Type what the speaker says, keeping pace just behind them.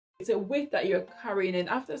It's a weight that you're carrying, and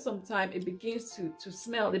after some time it begins to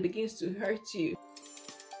smell, it begins to hurt you.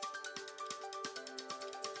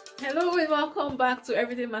 Hello and welcome back to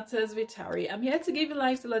Everything Matters with Tari. I'm here to give you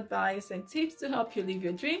lifestyle advice and tips to help you live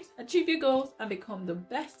your dreams, achieve your goals, and become the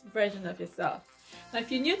best version of yourself. Now,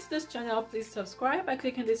 if you're new to this channel, please subscribe by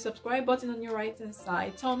clicking the subscribe button on your right hand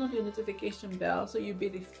side. Turn on your notification bell so you'll be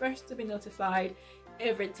the first to be notified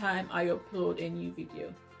every time I upload a new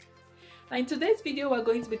video. Now, in today's video, we're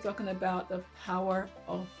going to be talking about the power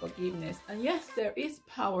of forgiveness. And yes, there is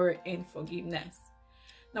power in forgiveness.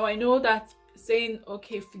 Now, I know that saying,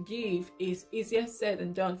 okay, forgive is easier said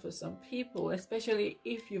than done for some people, especially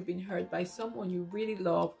if you've been hurt by someone you really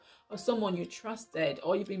love or someone you trusted,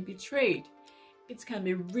 or you've been betrayed. It can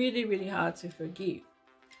be really, really hard to forgive.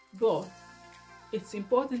 But it's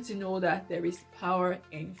important to know that there is power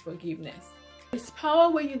in forgiveness. It's power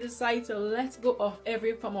when you decide to let go of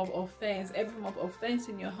every form of offense,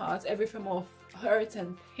 in your heart, every form of hurt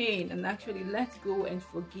and pain, and actually let go and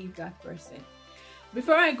forgive that person.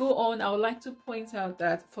 Before I go on, I would like to point out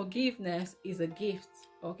that forgiveness is a gift.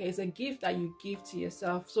 Okay, it's a gift that you give to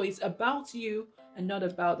yourself. So it's about you and not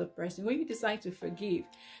about the person when you decide to forgive.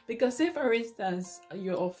 Because say for instance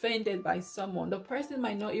you're offended by someone, the person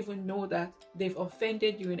might not even know that they've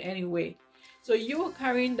offended you in any way. So you are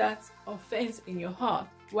carrying that offense in your heart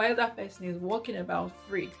while that person is walking about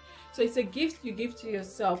free. So it's a gift you give to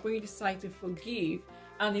yourself when you decide to forgive,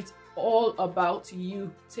 and it's all about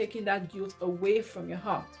you taking that guilt away from your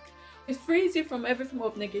heart. It frees you from every form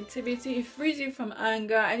of negativity, it frees you from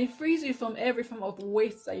anger, and it frees you from every form of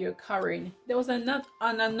weight that you're carrying. There was an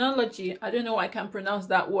analogy, I don't know I can pronounce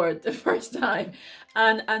that word the first time,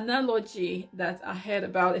 an analogy that I heard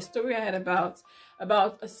about, a story I heard about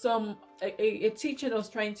a teacher that was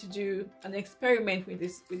trying to do an experiment with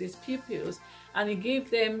his pupils, and he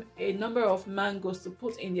gave them a number of mangoes to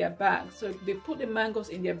put in their bag. So they put the mangoes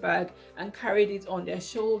in their bag and carried it on their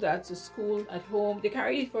shoulder to school, at home. They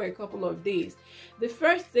carried it for a couple of days. The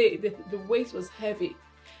first day the weight was heavy,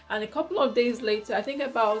 and a couple of days later, I think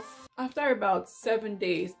after about 7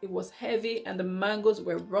 days, it was heavy and the mangoes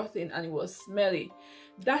were rotten and it was smelly.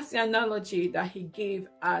 That's the analogy that he gave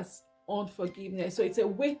as unforgiveness. So it's a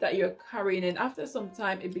weight that you're carrying, and after some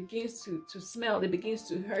time it begins to smell, it begins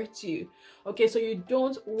to hurt you. Okay, so you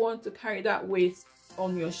don't want to carry that weight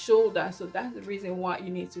on your shoulder. So that's the reason why you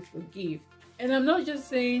need to forgive. And I'm not just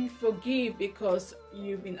saying forgive because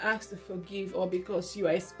you've been asked to forgive or because you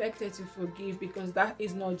are expected to forgive, because that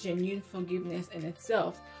is not genuine forgiveness in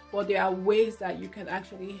itself. But there are ways that you can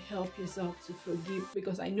actually help yourself to forgive,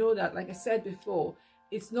 because I know that, like I said before,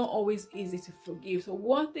 it's not always easy to forgive. So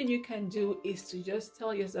one thing you can do is to just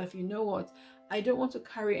tell yourself, you know what, I don't want to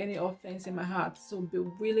carry any offense in my heart, so be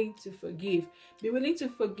willing to forgive. Be willing to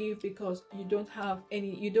forgive because you don't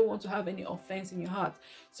want to have any offense in your heart.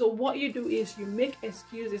 So what you do is you make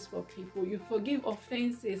excuses for people. You forgive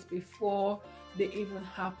offenses before they even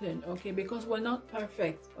happen, okay? Because we're not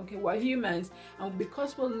perfect, okay? We're humans, and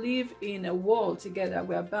because we live in a world together,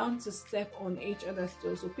 we're bound to step on each other's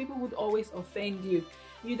toes. So people would always offend you.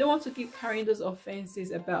 You don't want to keep carrying those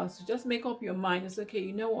offenses about. So just make up your mind. It's okay,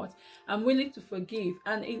 you know what, I'm willing to forgive.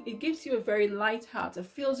 And it gives you a very light heart. It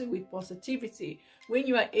fills you with positivity when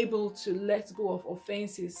you are able to let go of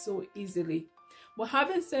offenses so easily. But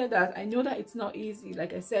having said that, I know that it's not easy,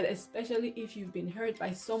 like I said, especially if you've been hurt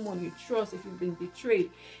by someone you trust, if you've been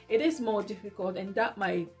betrayed. It is more difficult, and that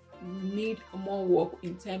might need more work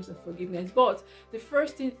in terms of forgiveness. But the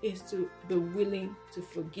first thing is to be willing to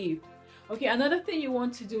forgive. Okay, another thing you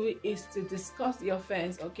want to do is to discuss the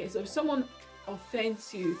offense. Okay, so if someone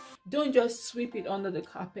offends you, don't just sweep it under the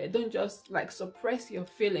carpet. Don't just like suppress your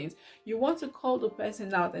feelings. You want to call the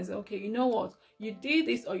person out and say, okay, you know what, you did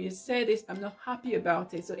this or you said this, I'm not happy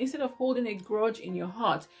about it. So instead of holding a grudge in your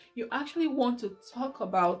heart, you actually want to talk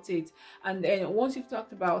about it. And then once you've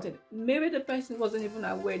talked about it, maybe the person wasn't even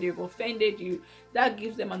aware they've offended you. That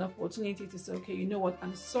gives them an opportunity to say, okay, you know what,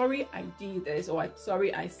 I'm sorry I did this, or I'm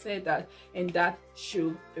sorry I said that, and that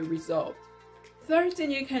should be resolved. Third thing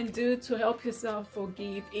you can do to help yourself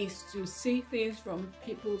forgive is to see things from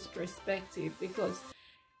people's perspective, because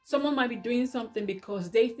someone might be doing something because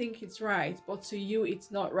they think it's right, but to you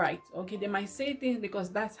it's not right. Okay, they might say things because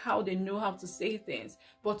that's how they know how to say things,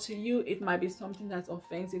 but to you it might be something that's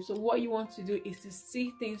offensive. So what you want to do is to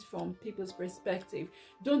see things from people's perspective.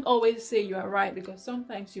 Don't always say you are right, because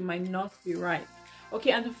sometimes you might not be right.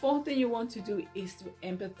 Okay, and the fourth thing you want to do is to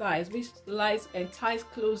empathize, which lies and ties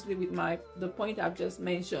closely with the point I've just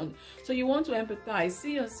mentioned. So you want to empathize,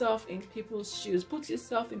 see yourself in people's shoes, put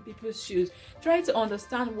yourself in people's shoes, try to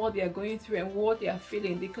understand what they are going through and what they are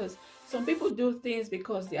feeling, because Some people do things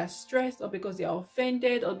because they are stressed, or because they are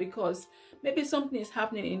offended, or because maybe something is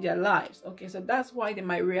happening in their lives. Okay, so that's why they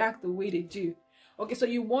might react the way they do. Okay, so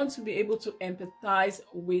you want to be able to empathize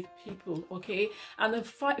with people. Okay, and the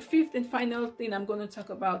fifth and final thing I'm going to talk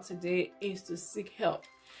about today is to seek help.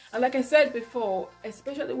 And like I said before,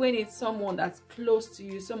 especially when it's someone that's close to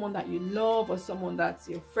you, someone that you love, or someone that's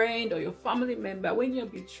your friend or your family member, when you're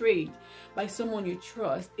betrayed by someone you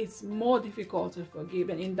trust, it's more difficult to forgive.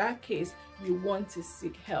 And in that case, you want to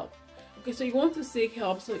seek help. Okay, so you want to seek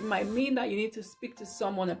help. So it might mean that you need to speak to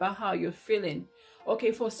someone about how you're feeling.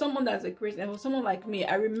 Okay, for someone that's a Christian, for someone like me,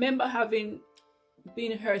 I remember having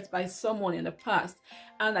been hurt by someone in the past,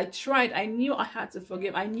 and I knew I had to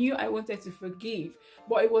forgive. I knew I wanted to forgive,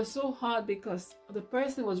 but it was so hard because the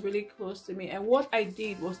person was really close to me. And what I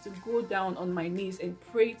did was to go down on my knees and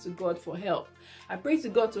pray to God for help. I prayed to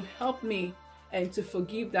God to help me and to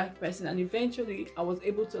forgive that person, and eventually I was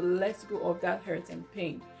able to let go of that hurt and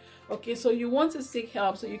pain. Okay, so you want to seek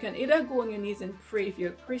help. So you can either go on your knees and pray if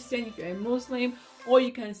you're a Christian, if you're a Muslim, or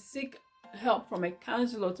you can seek help from a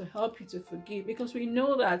counselor to help you to forgive, because we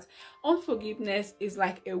know that unforgiveness is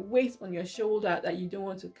like a weight on your shoulder that you don't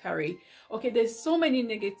want to carry. Okay, there's so many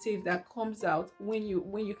negative that comes out when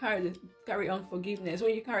you carry unforgiveness,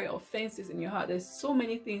 when you carry offenses in your heart. There's so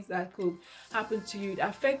many things that could happen to you. It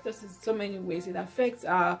affects us in so many ways. It affects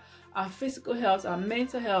our physical health, our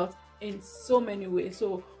mental health in so many ways.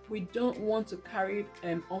 So we don't want to carry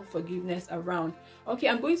unforgiveness around. Okay,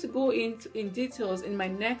 I'm going to go in details in my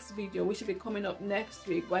next video, which will be coming up next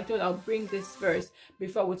week, but I thought I'll bring this first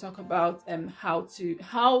before we talk about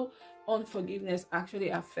how unforgiveness actually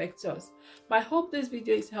affects us. But I hope this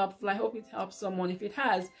video is helpful. I hope it helps someone. If it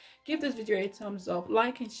has, give this video a thumbs up,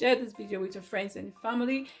 like and share this video with your friends and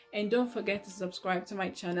family, and don't forget to subscribe to my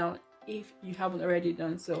channel if you haven't already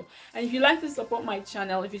done so. And if you like to support my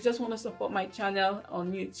channel, if you just want to support my channel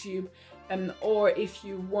on YouTube, or if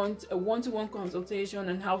you want a one-to-one consultation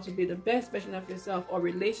on how to be the best version of yourself or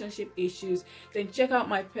relationship issues, then check out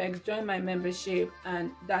my perks, join my membership, and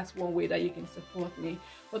that's one way that you can support me.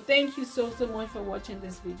 Well, thank you so much for watching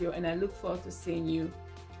this video, and I look forward to seeing you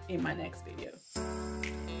in my next video.